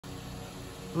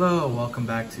Hello, welcome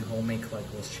back to Homemade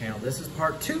Collectibles channel. This is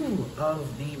part 2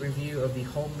 of the review of the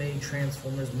homemade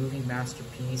Transformers movie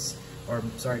masterpiece,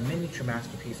 miniature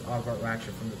masterpiece, Autobot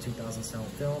Ratchet from the 2007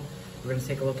 film. We're going to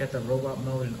take a look at the robot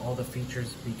mode and all the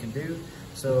features we can do.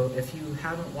 So if you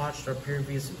haven't watched our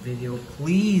previous video,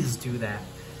 please do that.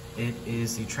 It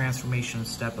is the transformation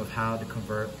step of how to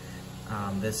convert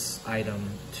this item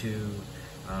to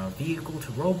vehicle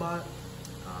to robot.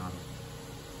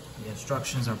 The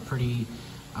instructions are pretty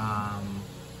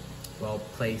well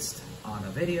placed on a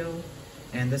video,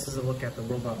 and this is a look at the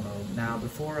robot mode. Now,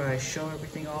 before I show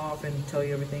everything off and tell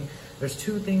you everything, there's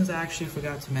two things I actually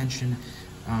forgot to mention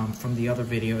from the other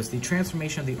videos. The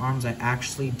transformation of the arms I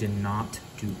actually did not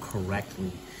do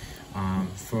correctly.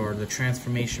 For the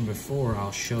transformation before,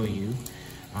 I'll show you.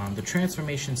 The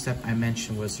transformation step I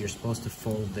mentioned was you're supposed to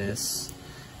fold this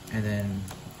and then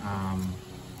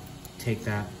take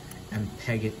that and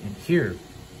peg it in here.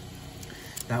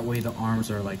 That way the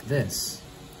arms are like this,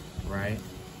 right?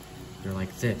 They're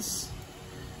like this.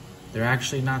 They're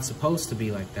actually not supposed to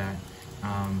be like that.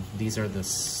 These are the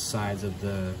sides of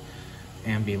the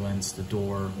ambulance, the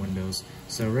door, windows.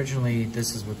 So originally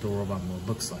this is what the robot mode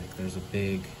looks like. There's a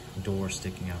big door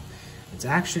sticking out. It's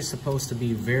actually supposed to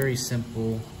be very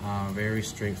simple, very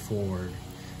straightforward.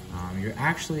 You're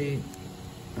actually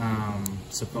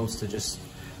supposed to just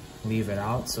leave it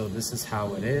out. So this is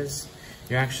how it is.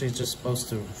 You're actually just supposed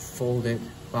to fold it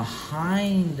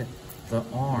behind the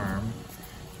arm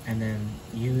and then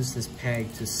use this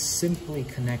peg to simply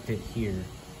connect it here.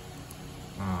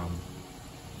 Let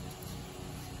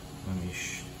me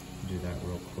do that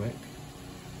real quick,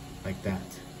 like that.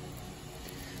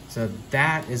 So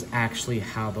that is actually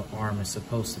how the arm is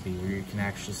supposed to be, where you can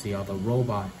actually see all the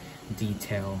robot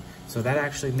detail. So that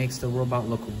actually makes the robot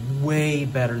look way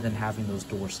better than having those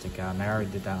doors stick out, and I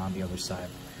already did that on the other side.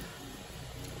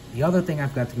 The other thing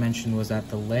I've got to mention was that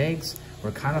the legs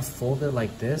were kind of folded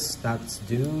like this. That's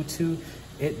due to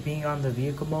it being on the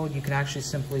vehicle mode. You can actually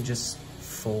simply just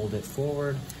fold it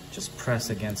forward, just press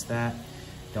against that,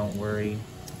 don't worry,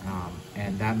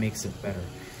 and that makes it better.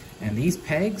 And these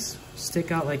pegs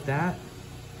stick out like that.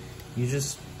 You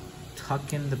just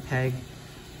tuck in the peg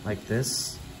like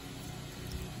this,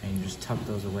 and you just tuck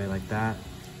those away like that,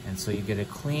 and so you get a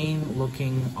clean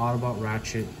looking Autobot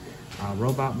Ratchet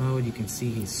robot mode. You can see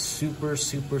he's super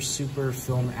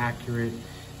film accurate,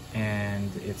 and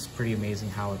it's pretty amazing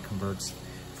how it converts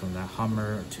from that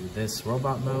Hummer to this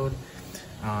robot mode.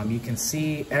 You can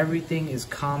see everything is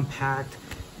compact,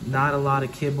 not a lot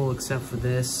of kibble except for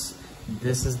this.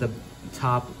 This is the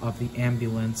top of the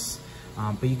ambulance,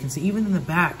 but you can see even in the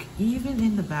back,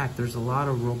 there's a lot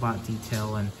of robot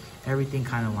detail, and everything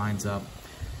kind of lines up.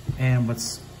 And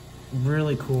what's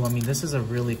really cool, I mean, this is a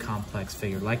really complex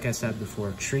figure. Like I said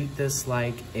before, treat this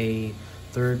like a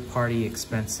third-party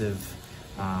expensive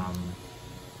item.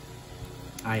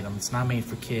 It's not made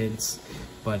for kids,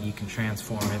 but you can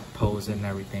transform it, pose it, and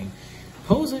everything.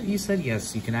 Pose it, you said?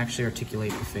 Yes, you can actually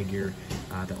articulate the figure,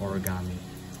 the origami.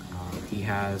 He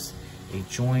has a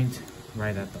joint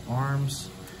right at the arms.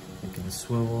 You can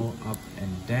swivel up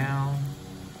and down.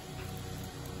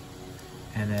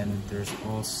 And then there's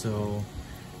also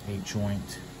a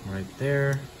joint right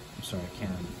there. I'm sorry, I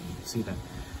can't see that.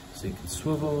 So you can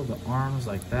swivel the arms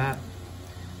like that.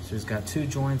 So he's got two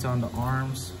joints on the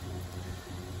arms.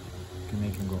 You can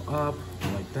make him go up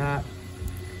like that.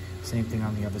 Same thing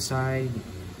on the other side.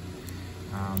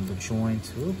 The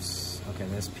joint, oops, okay,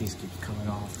 this piece keeps coming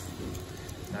off.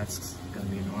 That's gonna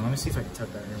be annoying. Let me see if I can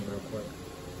tuck that in real quick.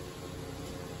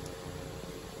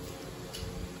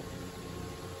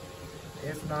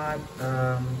 If not,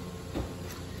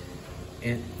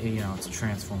 it's a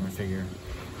Transformer figure.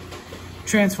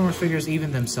 Transformers figures,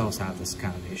 even themselves, have this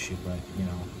kind of issue, but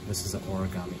this is an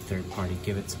origami third party.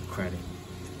 Give it some credit.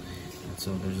 And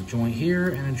so there's a joint here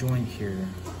and a joint here.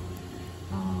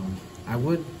 I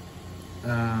would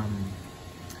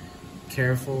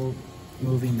careful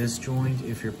moving this joint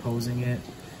if you're posing it,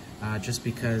 just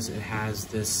because it has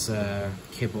this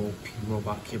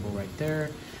robot kibble right there.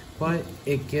 But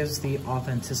it gives the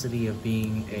authenticity of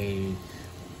being a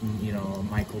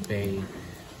Michael Bay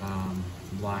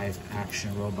live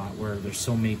action robot, where there's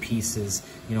so many pieces.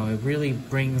 It really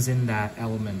brings in that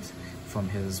element from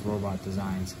his robot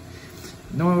designs.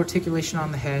 No articulation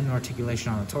on the head, no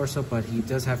articulation on the torso, but he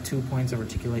does have 2 points of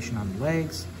articulation on the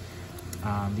legs.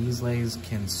 These legs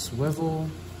can swivel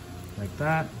like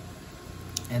that,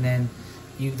 and then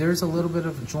there's a little bit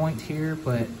of joint here,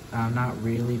 but not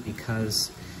really,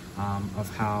 because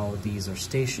of how these are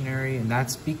stationary, and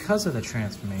that's because of the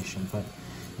transformation. But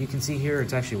you can see here,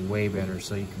 it's actually way better.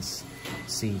 So you can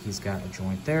see he's got a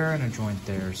joint there and a joint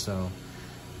there. So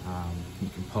you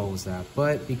can pose that.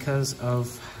 But because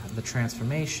of the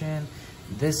transformation,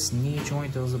 this knee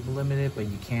joint is a bit limited, but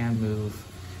you can move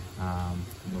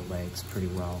the legs pretty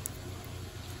well.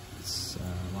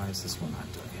 Why is this one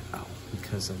not doing it? Oh,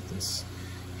 because of this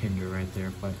hinder right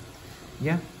there. But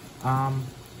yeah,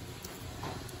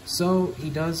 so he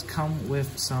does come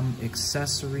with some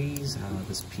accessories.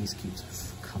 This piece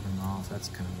keeps coming off. That's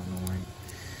kind of annoying.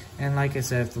 And like I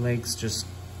said, if the legs just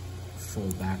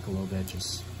fold back a little bit,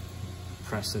 just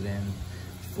press it in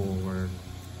forward.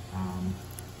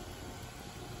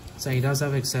 So he does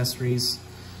have accessories.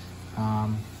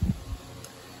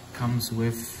 Comes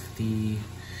with the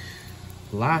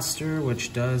blaster,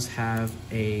 which does have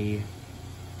a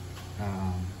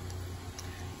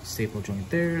staple joint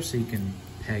there, so you can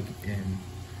peg in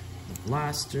the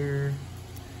blaster.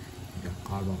 You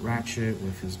got Autobot Ratchet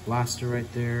with his blaster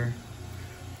right there.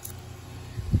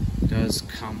 Does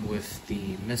come with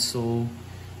the missile,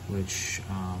 which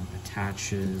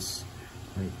attaches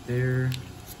right there,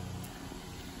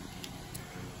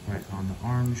 right on the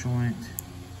arm joint.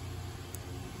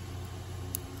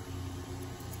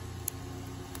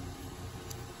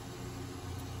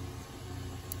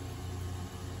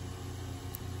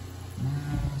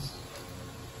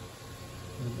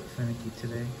 A little bit finicky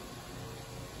today.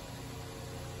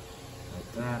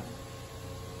 Like that.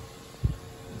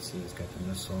 You see he's got the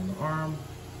missile on the arm.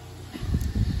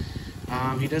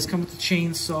 He does come with the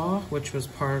chainsaw, which was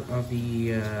part of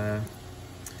the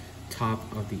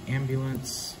top of the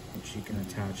ambulance, which you can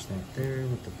attach that there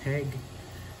with the peg.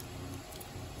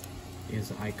 Is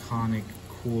an iconic,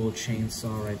 cool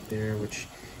chainsaw right there, which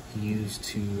he used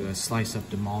to slice up,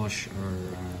 demolish, or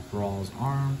Brawl's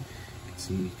arm. You can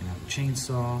see you can have a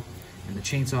chainsaw, and the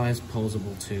chainsaw is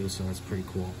posable too, so that's pretty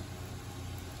cool.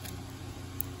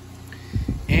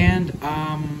 And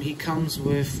he comes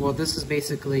with, well, this is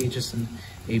basically just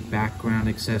a background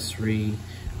accessory.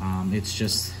 It's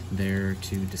just there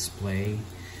to display.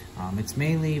 It's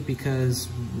mainly because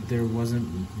there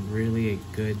wasn't really a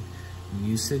good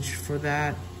usage for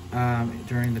that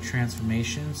during the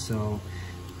transformation, so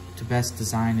to best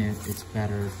design it, it's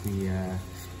better if we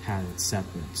had it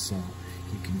separate. So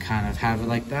you can kind of have it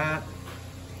like that.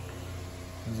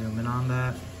 Zoom in on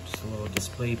that, just a little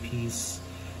display piece.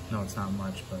 No, it's not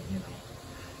much, but you know,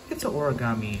 it's an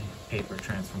origami paper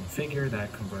transform figure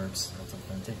that converts. That's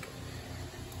authentic.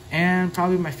 And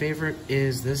probably my favorite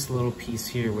is this little piece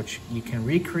here, which you can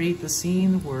recreate the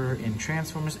scene where in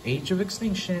Transformers Age of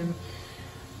Extinction,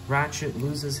 Ratchet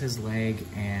loses his leg,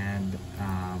 and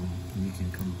you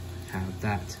can have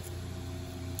that.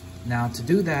 Now to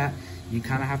do that, you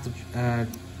kind of have to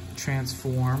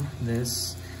transform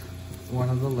this, one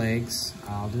of the legs.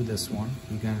 I'll do this one.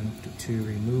 You're going to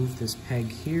remove this peg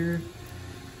here,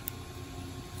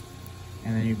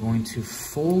 and then you're going to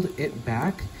fold it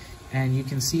back, and you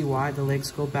can see why the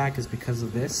legs go back is because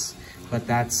of this, but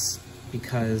that's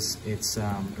because it's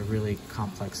a really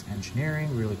complex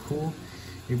engineering, really cool.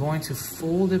 You're going to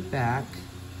fold it back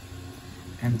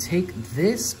and take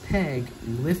this peg,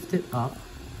 lift it up,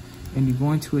 and you're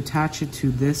going to attach it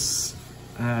to this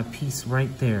piece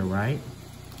right there, right?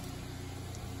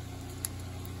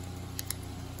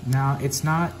 Now, it's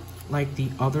not like the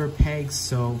other pegs,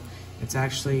 so it's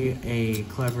actually a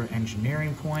clever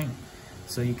engineering point.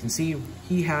 So you can see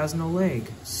he has no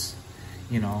legs,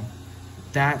 you know.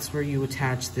 That's where you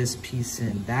attach this piece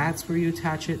in. That's where you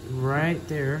attach it right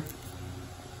there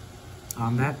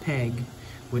on that peg,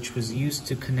 which was used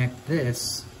to connect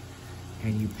this,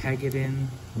 and you peg it in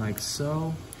like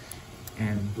so,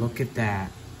 and look at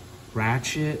that.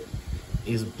 Ratchet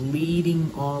is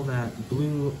bleeding all that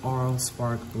blue Arl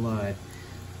Spark blood,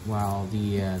 while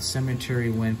the Cemetery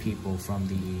Wind people from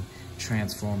the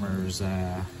Transformers,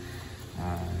 the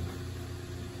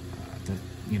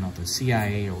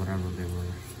CIA or whatever, they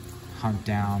were hunt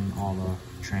down all the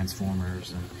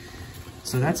Transformers. And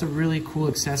so that's a really cool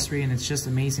accessory, and it's just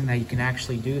amazing that you can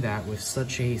actually do that with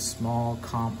such a small,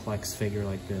 complex figure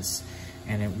like this.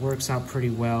 And it works out pretty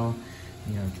well.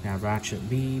 You know, you can have Ratchet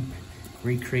leap,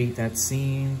 recreate that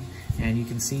scene, and you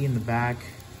can see in the back,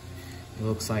 it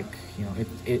looks like, you know,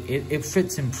 it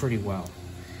fits him pretty well.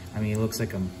 I mean, it looks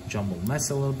like a jumbled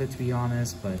mess a little bit, to be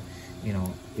honest, but, you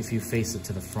know, if you face it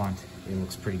to the front, it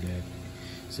looks pretty good.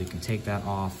 So you can take that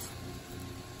off.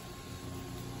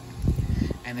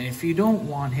 And then if you don't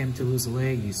want him to lose a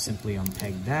leg, you simply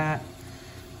unpeg that,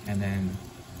 and then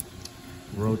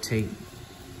rotate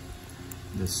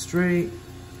this straight,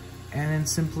 and then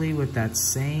simply with that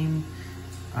same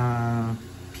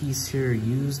piece here,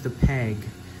 use the peg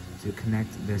to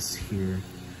connect this here.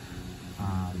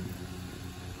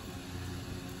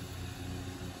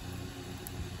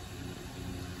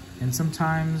 And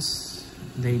sometimes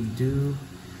they do,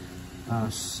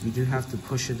 you do have to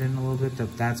push it in a little bit.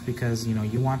 That's because, you know,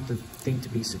 you want the thing to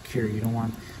be secure. You don't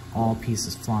want all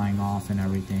pieces flying off and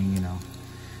everything, you know.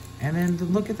 And then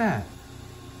look at that.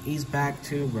 He's back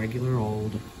to regular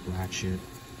old Ratchet.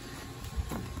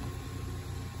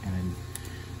 And then,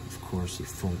 of course, you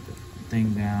fold the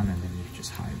thing down and then you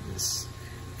just hide this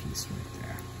piece right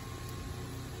there.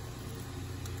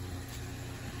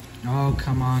 Oh,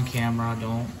 come on, camera.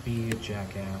 Don't be a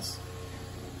jackass.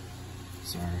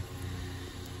 Sorry.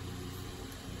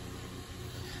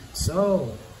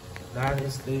 So, that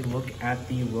is the look at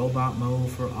the robot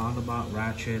mode for Autobot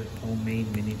Ratchet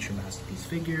homemade miniature masterpiece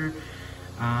figure.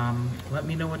 Let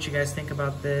me know what you guys think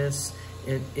about this.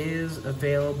 It is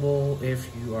available if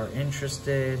you are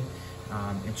interested.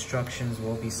 Instructions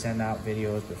will be sent out,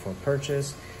 videos before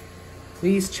purchase.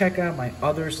 Please check out my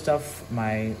other stuff,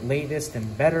 my latest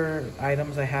and better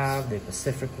items I have, the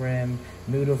Pacific Rim,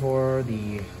 Mutavore,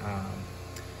 the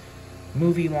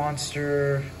Movie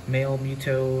Monster, Male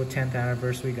Muto 10th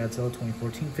Anniversary Godzilla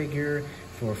 2014 figure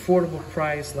for affordable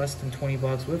price, less than 20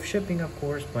 bucks with shipping, of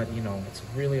course, but you know, it's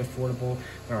really affordable.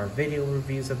 There are video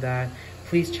reviews of that.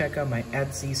 Please check out my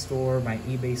Etsy store, my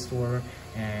eBay store,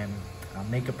 and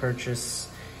make a purchase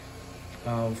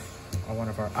of one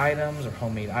of our items or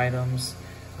homemade items.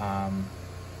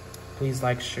 Please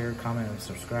like, share, comment, and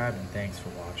subscribe, and thanks for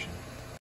watching.